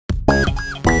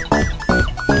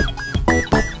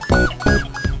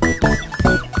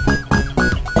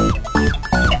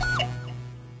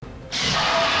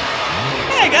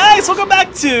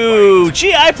to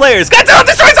GI players. Godzilla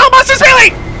destroys all monsters, really?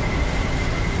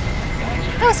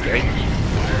 That was scary.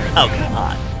 Oh, come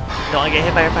on. Don't want to get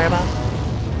hit by a fireball?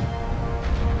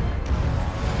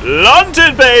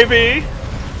 London, baby!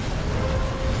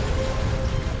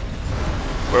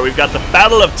 Where we've got the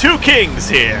battle of two kings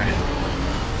here.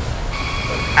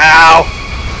 Ow!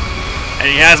 And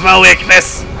he has my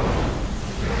weakness.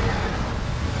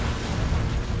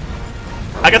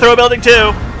 I can throw a building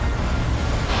too.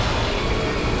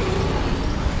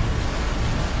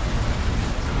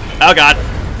 Oh god.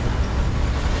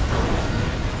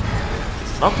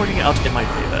 It's not working out in my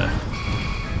favor.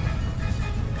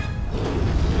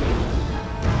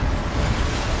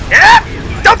 Yeah!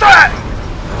 Don't throw it!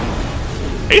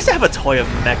 I used to have a toy of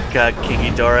Mecha King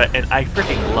Ghidorah, and I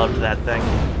freaking loved that thing.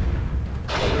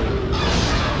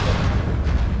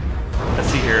 Let's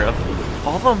see here. Of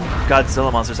all the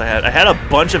Godzilla monsters I had a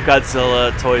bunch of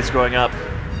Godzilla toys growing up.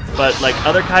 But like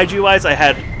other kaiju-wise, I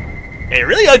had a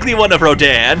really ugly one of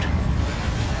Rodan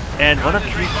and one of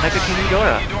Mecha King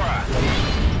Ghidorah.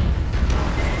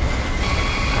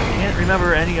 I can't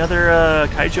remember any other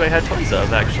kaiju I had toys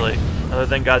of, actually, other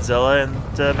than Godzilla and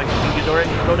Mecha King Ghidorah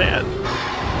and Rodan.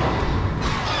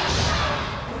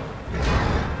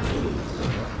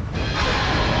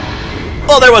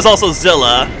 Well, there was also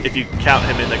Zilla, if you count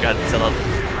him in the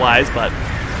Godzilla-wise, but I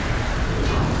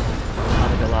don't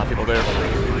think a lot of people do.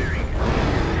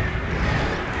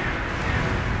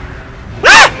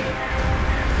 Ah!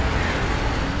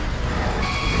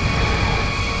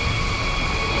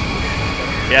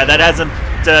 Yeah, that hasn't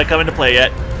come into play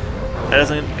yet. That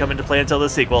doesn't come into play until the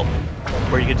sequel,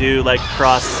 where you can do like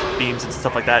cross beams and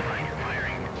stuff like that.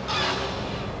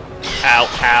 Ow,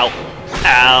 ow,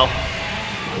 ow.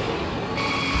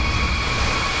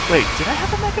 Wait, did I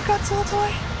have a Mecha Godzilla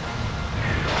toy?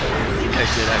 I think I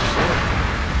did, actually.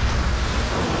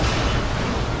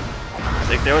 I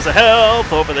think there was a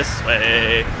health over this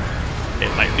way.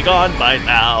 It might be gone by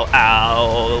now.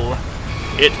 Ow.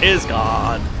 It is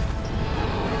gone.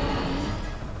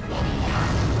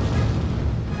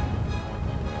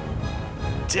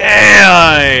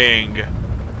 Dang!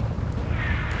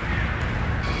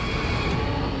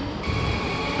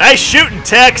 Nice shooting,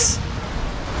 Tex!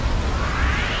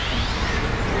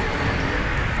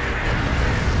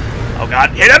 Oh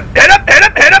god, hit him! Hit him! Hit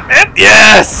him! Hit him! Hit him!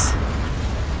 Yes!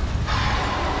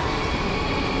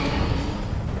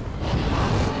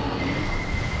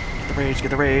 Get the rage, get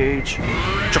the rage.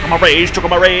 Choke on my rage, choke on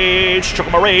my rage, choke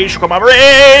on my rage, choke on my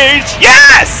rage!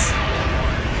 Yes!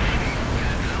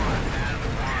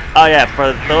 Oh yeah,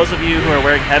 for those of you who are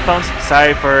wearing headphones,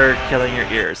 sorry for killing your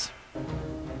ears.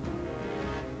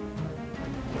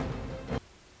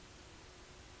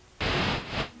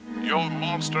 Your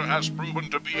monster has proven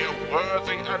to be a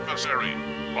worthy adversary.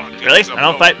 But really? I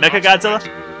don't fight Mecha Godzilla?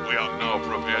 We are now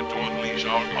prepared to unleash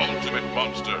our ultimate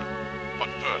monster. But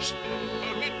first,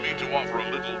 permit me to offer a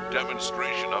little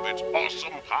demonstration of its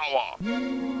awesome power.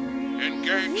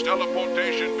 Engage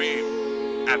teleportation beam.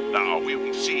 And now we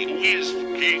will see who is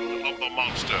king of the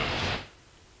monsters.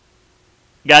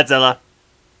 Godzilla.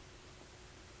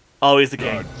 Always the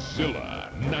king.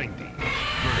 Godzilla 90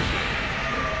 versus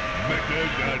Mecha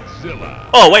Godzilla.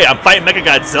 Oh wait, I'm fighting Mecha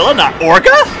Godzilla, not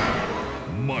Orca?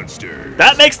 Monsters.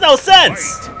 That makes no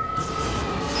sense!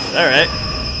 Alright.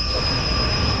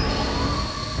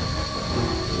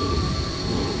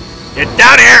 Get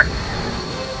down here!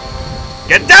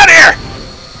 Get down here!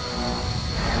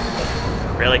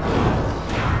 Really?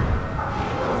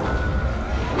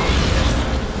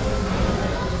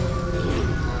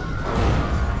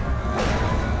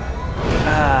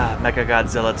 Ah, Mecha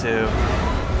Godzilla 2.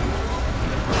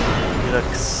 You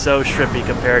look so shrimpy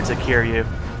compared to Kiryu.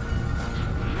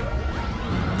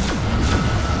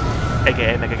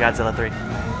 AKA Mecha Godzilla 3.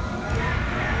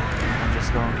 I'm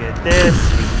just gonna get this,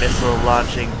 you missile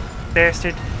launching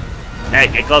bastard. Hey,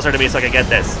 get closer to me so I can get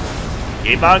this.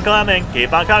 Keep on coming,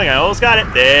 keep on coming. I almost got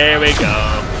it. There we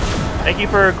go. Thank you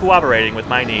for cooperating with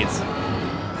my needs.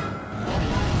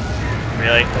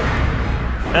 Really?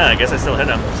 I guess I still hit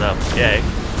him, so yay.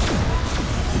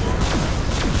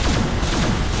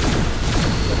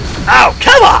 Oh,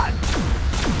 come on!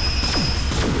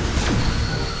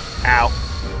 Ow.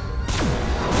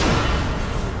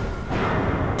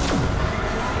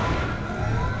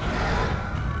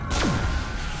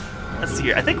 Let's see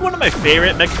here. I think one of my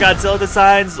favorite Mechagodzilla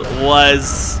designs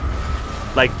was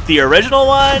like the original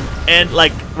one and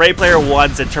like Ray Player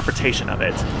 1's interpretation of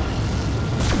it.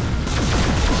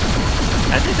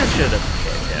 I think I should have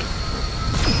hit him.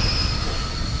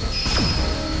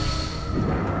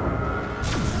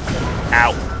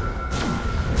 Ow.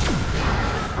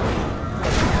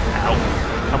 Ow.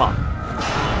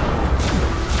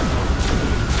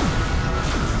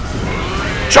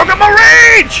 Choke him a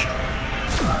rage!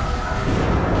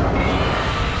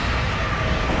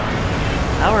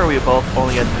 How are we both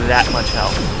only at that much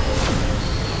health?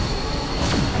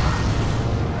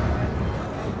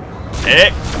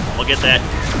 Hey, we'll get that.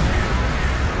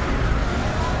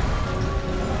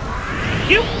 Thank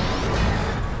you.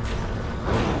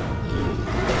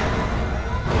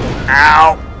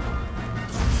 Ow!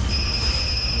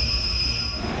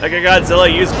 Okay,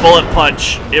 Godzilla used Bullet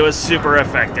Punch. It was super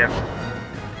effective.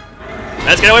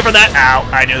 Let's get away from that. Ow,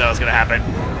 I knew that was gonna happen.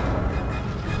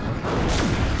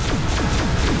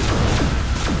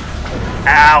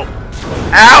 Ow!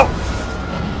 Ow!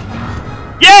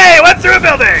 Yay! Went through a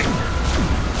building!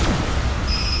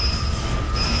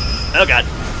 Oh god.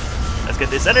 Let's get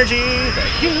this energy.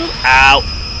 Thank you. Ow!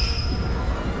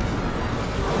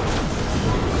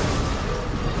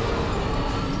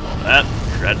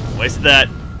 Crud. Wasted that.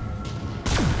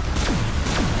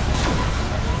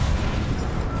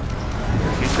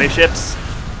 Two spaceships.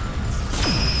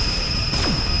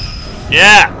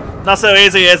 Yeah! Not so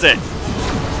easy, is it?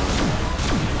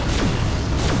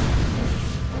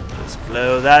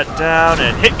 Blow that down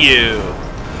and hit you.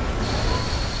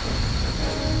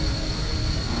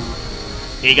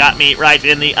 He got me right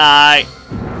in the eye.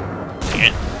 Dang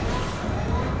it.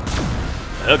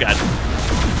 Oh god.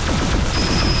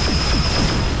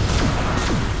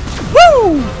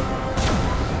 Woo!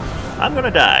 I'm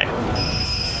gonna die.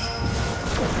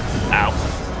 Ow.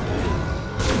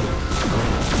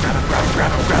 Grab him, grab him,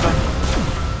 grab him, grab him.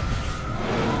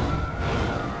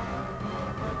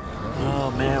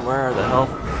 Oh man, where are the health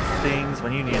things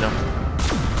when you need them?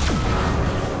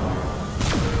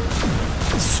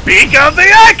 Speak of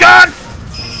the icon!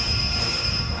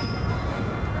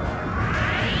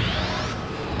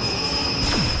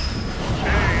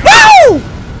 Woo!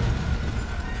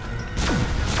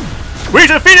 We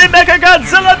defeated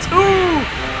Mechagodzilla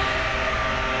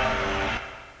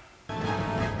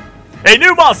 2! A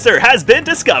new monster has been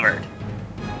discovered!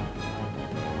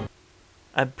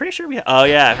 I'm pretty sure we. Oh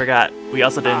yeah, I forgot. We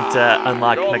also didn't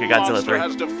unlock Mechagodzilla 3.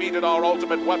 Has defeated our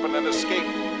ultimate weapon and escaped.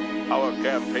 Our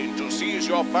campaign to seize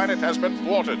your planet has been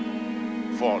thwarted.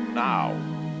 For now.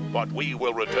 But we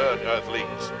will return,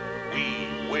 Earthlings. We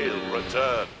will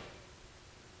return.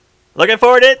 Looking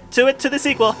forward to the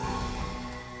sequel.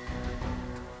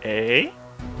 A.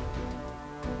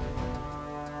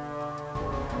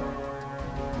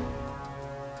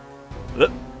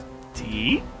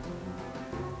 T.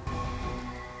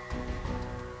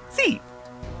 C.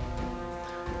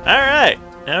 Alright,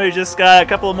 now we just got a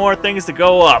couple more things to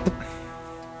go up.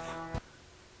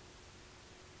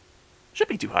 Should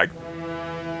be too hard.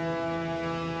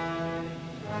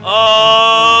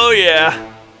 Oh,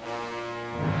 yeah.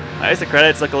 I guess the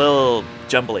credits look a little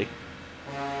jumbly.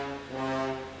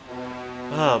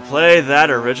 Oh, play that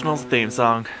original theme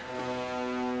song.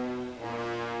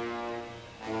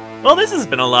 Well, this has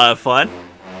been a lot of fun.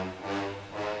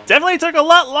 Definitely took a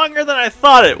lot longer than I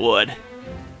thought it would.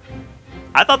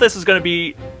 I thought this was going to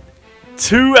be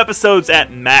 2 episodes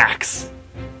at max.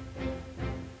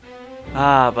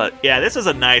 But yeah, this was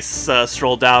a nice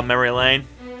stroll down memory lane.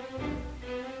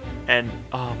 And,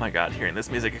 oh my god, hearing this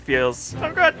music, it feels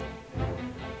so good.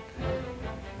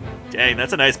 Dang,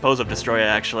 that's a nice pose of Destroyer,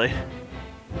 actually.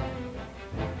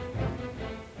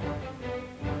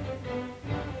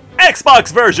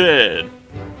 Xbox version!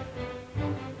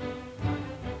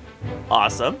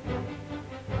 Awesome.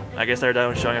 I guess they're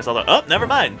done showing us all the... Oh, never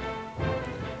mind.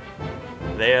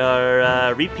 They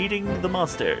are repeating the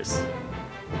monsters.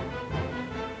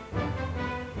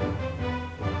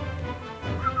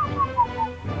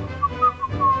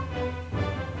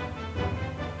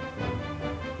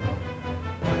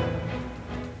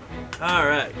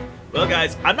 Alright. Well,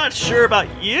 guys, I'm not sure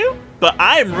about you, but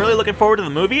I am really looking forward to the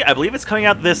movie. I believe it's coming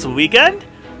out this weekend.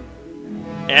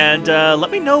 And let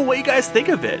me know what you guys think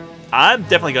of it. I'm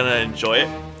definitely going to enjoy it.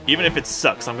 Even if it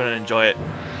sucks, I'm going to enjoy it.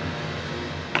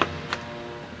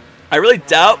 I really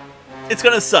doubt it's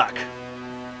going to suck.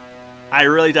 I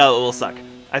really doubt it will suck.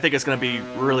 I think it's going to be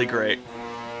really great.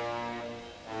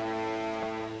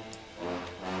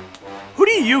 Who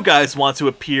do you guys want to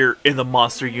appear in the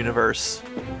monster universe?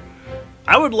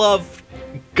 I would love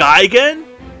Gigan.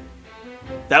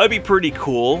 That would be pretty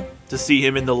cool to see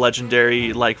him in the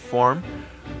legendary-like form.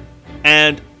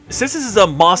 And since this is a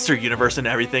monster universe and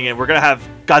everything, and we're going to have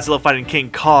Godzilla fighting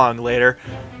King Kong later,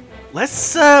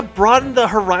 let's broaden the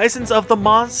horizons of the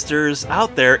monsters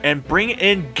out there and bring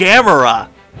in Gamera.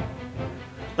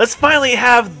 Let's finally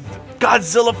have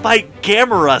Godzilla fight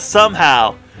Gamera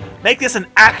somehow. Make this an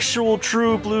actual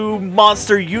true blue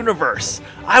monster universe.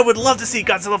 I would love to see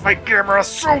Godzilla fight Gamera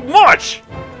so much!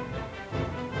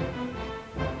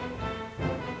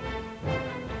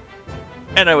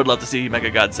 And I would love to see Mega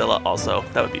Godzilla also.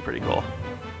 That would be pretty cool.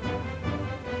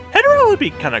 Hedorah would be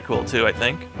kind of cool too, I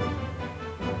think.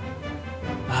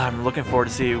 I'm looking forward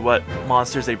to see what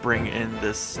monsters they bring in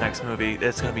this next movie.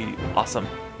 It's going to be awesome.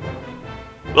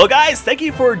 Well guys, thank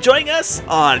you for joining us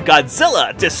on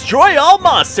Godzilla Destroy All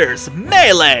Monsters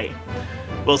Melee!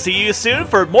 We'll see you soon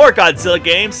for more Godzilla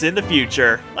games in the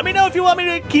future. Let me know if you want me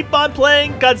to keep on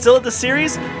playing Godzilla the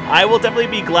series. I will definitely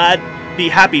be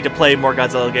happy to play more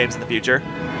Godzilla games in the future.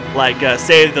 Like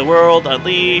Save the World,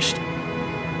 Unleashed.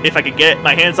 If I could get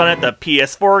my hands on it, the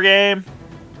PS4 game.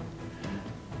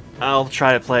 I'll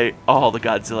try to play all the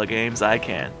Godzilla games I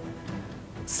can.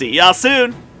 See y'all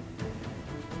soon!